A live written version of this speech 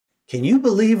Can you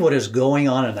believe what is going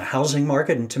on in the housing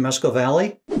market in Temescal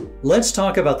Valley? Let's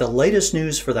talk about the latest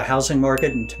news for the housing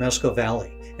market in Temescal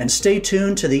Valley, and stay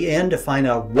tuned to the end to find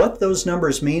out what those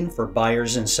numbers mean for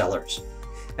buyers and sellers.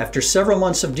 After several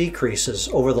months of decreases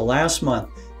over the last month,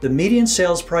 the median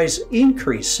sales price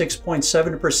increased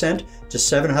 6.7% to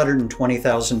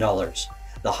 $720,000.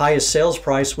 The highest sales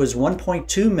price was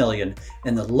 $1.2 million,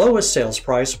 and the lowest sales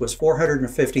price was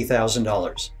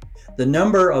 $450,000. The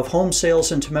number of home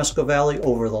sales in Temescal Valley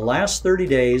over the last 30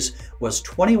 days was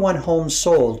 21 homes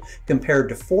sold compared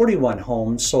to 41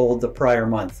 homes sold the prior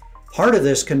month. Part of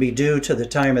this can be due to the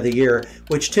time of the year,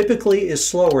 which typically is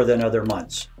slower than other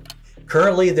months.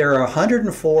 Currently, there are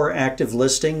 104 active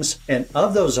listings, and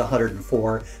of those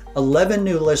 104, 11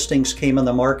 new listings came on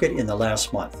the market in the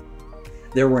last month.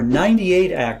 There were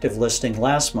 98 active listings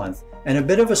last month, and a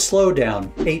bit of a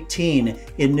slowdown, 18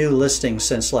 in new listings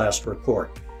since last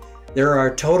report. There are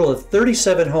a total of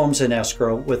 37 homes in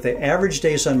escrow, with the average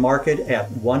days on market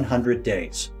at 100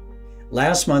 days.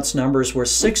 Last month's numbers were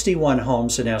 61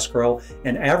 homes in escrow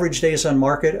and average days on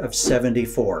market of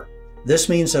 74. This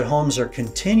means that homes are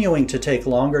continuing to take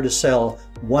longer to sell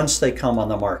once they come on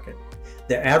the market.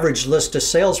 The average list to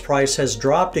sales price has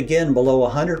dropped again below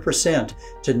 100%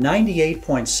 to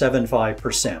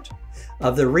 98.75%.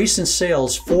 Of the recent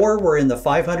sales, 4 were in the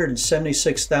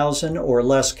 $576,000 or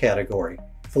less category.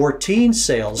 14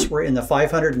 sales were in the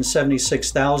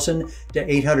 $576,000 to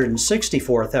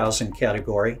 $864,000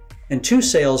 category, and 2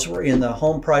 sales were in the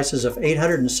home prices of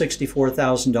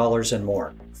 $864,000 and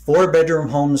more. 4-bedroom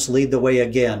homes lead the way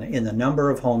again in the number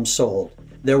of homes sold.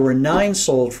 There were 9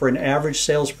 sold for an average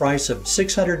sales price of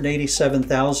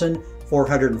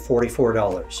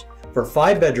 $687,444. For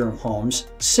 5-bedroom homes,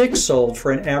 6 sold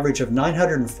for an average of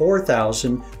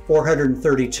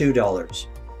 $904,432.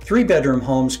 3-bedroom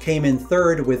homes came in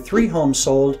third, with 3 homes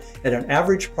sold at an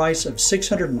average price of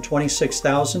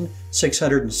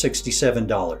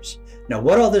 $626,667. Now,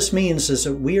 what all this means is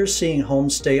that we are seeing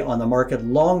homes stay on the market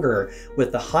longer,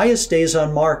 with the highest days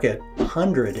on market,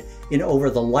 100, in over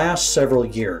the last several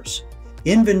years.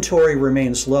 Inventory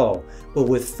remains low, but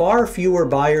with far fewer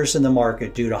buyers in the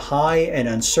market due to high and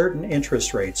uncertain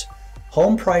interest rates,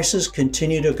 home prices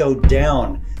continue to go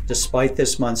down despite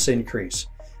this month's increase.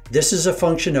 This is a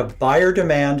function of buyer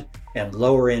demand and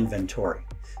lower inventory.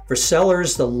 For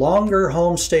sellers, the longer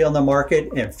homes stay on the market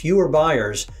and fewer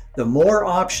buyers, the more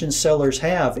options sellers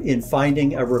have in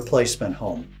finding a replacement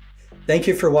home. Thank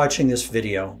you for watching this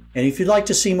video. And if you'd like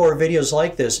to see more videos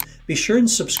like this, be sure and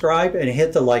subscribe and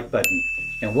hit the like button.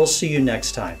 And we'll see you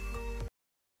next time.